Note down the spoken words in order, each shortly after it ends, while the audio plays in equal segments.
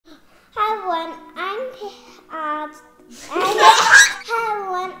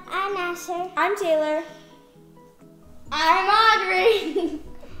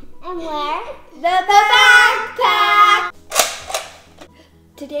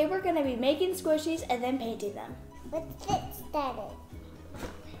Today we're going to be making squishies and then painting them. Let's get started.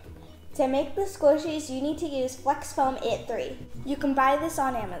 To make the squishies, you need to use Flex Foam It 3. You can buy this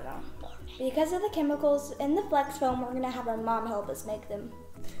on Amazon. Because of the chemicals in the Flex Foam, we're going to have our mom help us make them.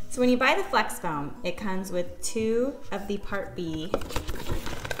 So when you buy the Flex Foam, it comes with 2 of the part B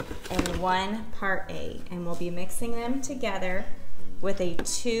and 1 part A, and we'll be mixing them together with a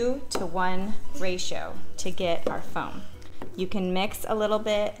 2-to-1 ratio to get our foam. You can mix a little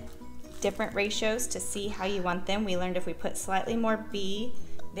bit different ratios to see how you want them. We learned if we put slightly more B,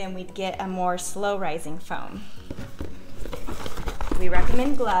 then we'd get a more slow rising foam. We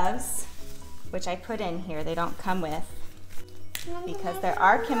recommend gloves, which I put in here. They don't come with, because there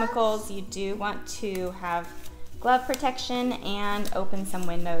are chemicals. You do want to have glove protection and open some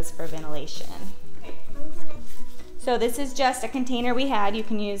windows for ventilation. So this is just a container we had. You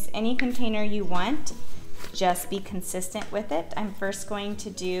can use any container you want. Just be consistent with it. I'm first going to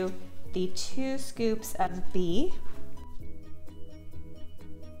do the 2 scoops of B.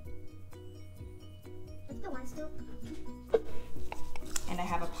 What's the 1 scoop? And I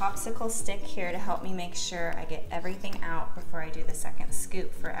have a popsicle stick here to help me make sure I get everything out before I do the 2nd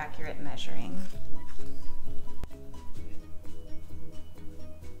scoop for accurate measuring.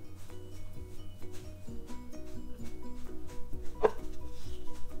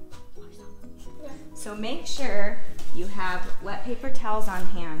 So make sure you have wet paper towels on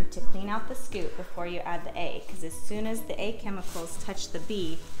hand to clean out the scoop before you add the A, because as soon as the A chemicals touch the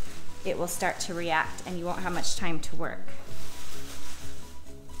B, it will start to react and you won't have much time to work.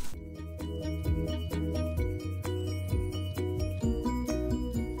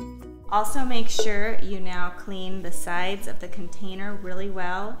 Also make sure you now clean the sides of the container really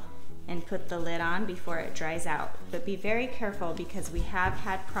well and put the lid on before it dries out. But be very careful, because we have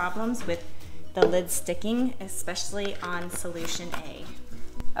had problems with the lid sticking, especially on solution A.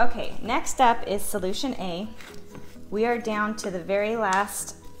 Okay, next up is solution A. We are down to the very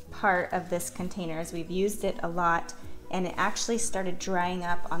last part of this container, as we've used it a lot, and it actually started drying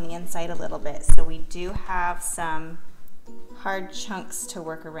up on the inside a little bit. So we do have some hard chunks to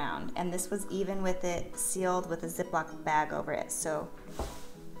work around, and this was even with it sealed with a Ziploc bag over it. So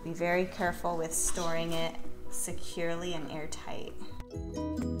be very careful with storing it securely and airtight.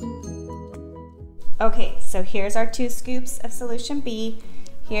 Okay, so here's our 2 scoops of solution B.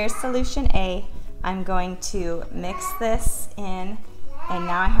 Here's solution A. I'm going to mix this in, and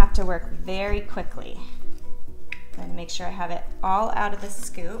now I have to work very quickly. I'm going to make sure I have it all out of the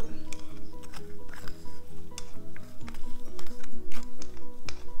scoop.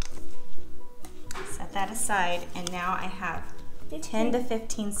 Set that aside, and now I have 10 to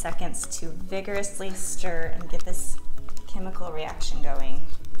 15 seconds to vigorously stir and get this chemical reaction going.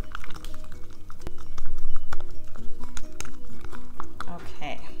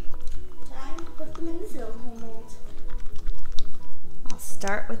 Okay. Time to put them in the silicone mold. I'll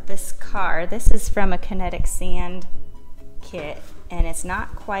start with this car. This is from a kinetic sand kit, and it's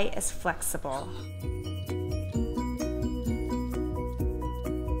not quite as flexible.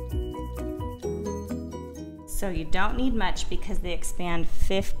 So you don't need much, because they expand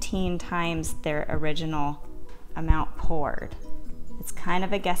 15 times their original amount poured. It's kind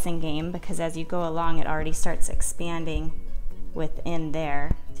of a guessing game, because as you go along it already starts expanding within there.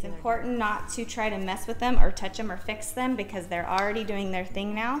 It's important not to try to mess with them or touch them or fix them, because they're already doing their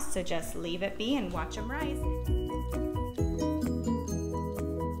thing now, so just leave it be and watch them rise.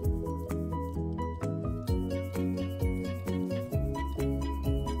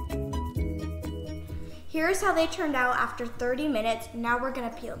 Here's how they turned out after 30 minutes. Now we're gonna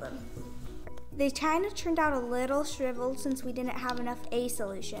peel them. They kind of turned out a little shriveled since we didn't have enough A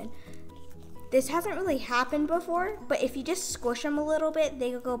solution. This hasn't really happened before, but if you just squish them a little bit,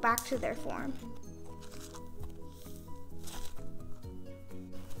 they will go back to their form.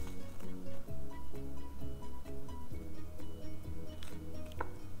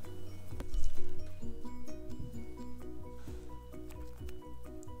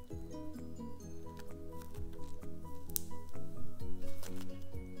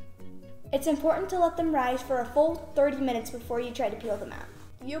 It's important to let them rise for a full 30 minutes before you try to peel them out.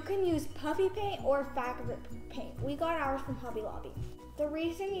 You can use puffy paint or fabric paint. We got ours from Hobby Lobby. The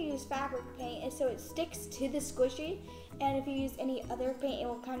reason you use fabric paint is so it sticks to the squishy, and if you use any other paint, it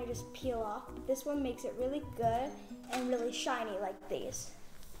will kind of just peel off. But this one makes it really good and really shiny like these.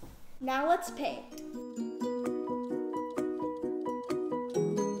 Now let's paint.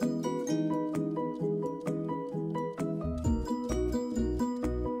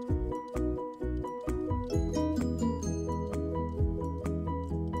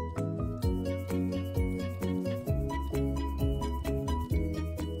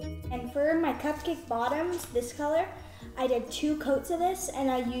 For my cupcake bottoms, this color, I did 2 coats of this,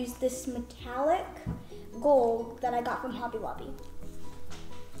 and I used this metallic gold that I got from Hobby Lobby.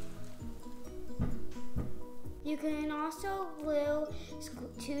 You can also glue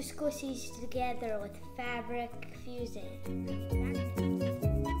 2 squishies together with fabric fusing.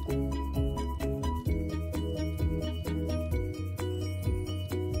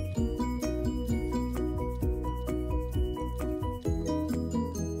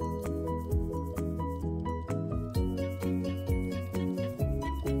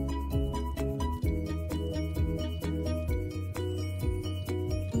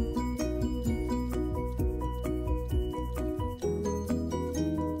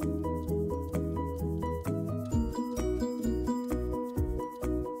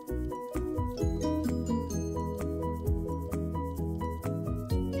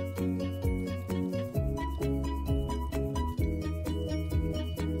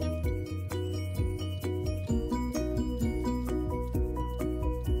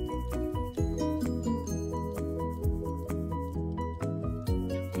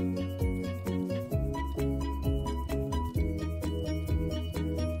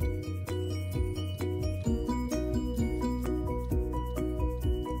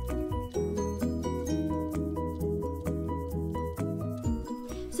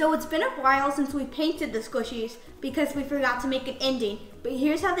 So it's been a while since we painted the squishies because we forgot to make an ending, but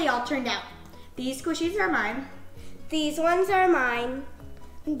here's how they all turned out. These squishies are mine. These ones are mine.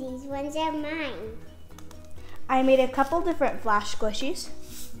 These ones are mine. I made a couple different flash squishies.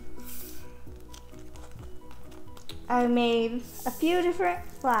 I made a few different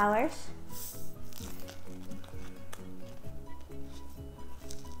flowers.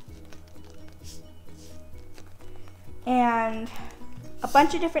 And a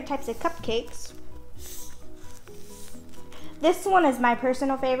bunch of different types of cupcakes. This one is my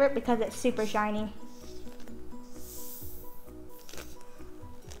personal favorite because it's super shiny.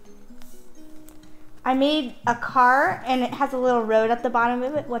 I made a car and it has a little road at the bottom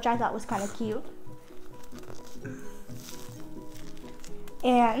of it, which I thought was kind of cute.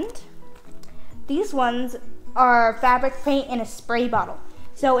 And these ones are fabric paint in a spray bottle.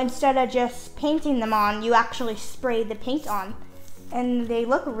 So instead of just painting them on, you actually spray the paint on. And they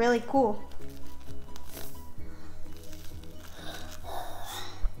look really cool.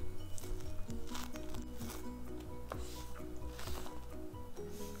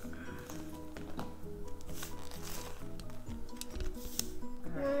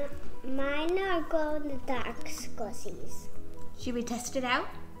 Mine are glow in the dark squishies. Should we test it out?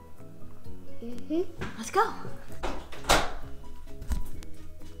 Mm-hmm. Let's go.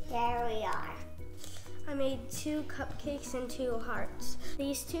 There we are. I made 2 cupcakes and 2 hearts.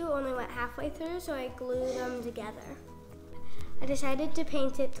 These 2 only went halfway through, so I glued them together. I decided to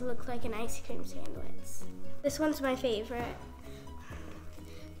paint it to look like an ice cream sandwich. This one's my favorite.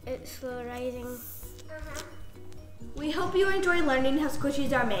 It's slow rising. We hope you enjoy learning how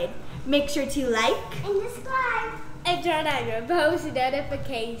squishies are made. Make sure to like And subscribe. And turn on your post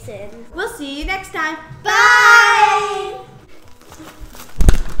notifications. We'll see you next time. Bye!